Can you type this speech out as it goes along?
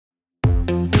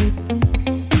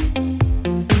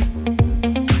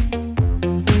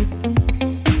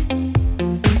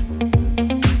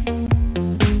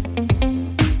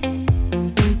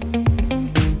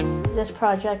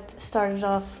project started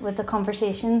off with a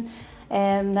conversation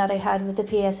that I had with the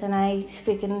PSNI,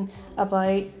 speaking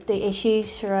about the issues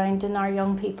surrounding our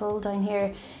young people down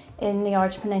here in the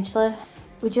Ards Peninsula.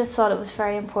 We just thought it was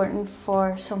very important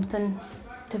for something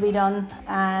to be done,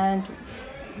 and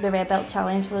the Red Belt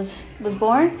Challenge was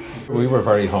born. We were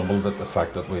very humbled at the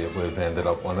fact that we've ended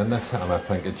up winning this, and I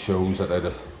think it shows that out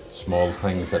of small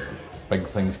things that big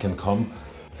things can come.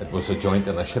 It was a joint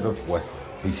initiative with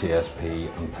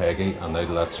BCSP and PEGI, and out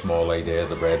of that small idea,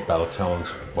 the Red Belt Challenge,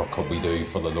 what could we do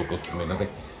for the local community?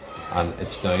 And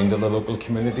it's down to the local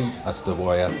community as to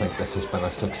why I think this has been a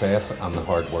success, and the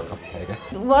hard work of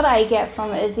PEGI. What I get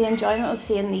from it is the enjoyment of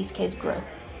seeing these kids grow.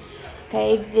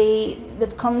 Okay,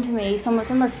 they've come to me, some of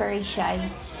them are very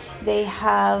shy. They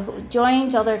have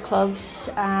joined other clubs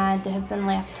and they have been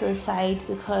left to the side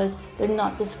because they're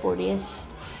not the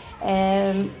sportiest,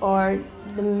 or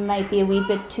they might be a wee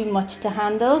bit too much to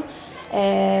handle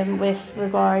with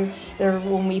regards their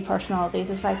own wee personalities,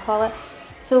 as I call it.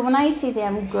 So when I see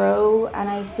them grow and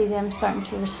I see them starting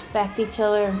to respect each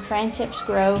other and friendships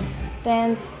grow,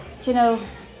 then, you know,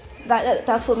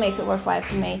 that's what makes it worthwhile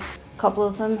for me. A couple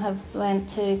of them have went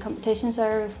to competitions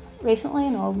there recently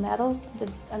and all medal,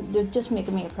 and they're just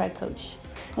making me a proud coach.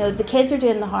 You know, the kids are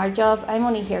doing the hard job. I'm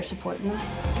only here supporting them.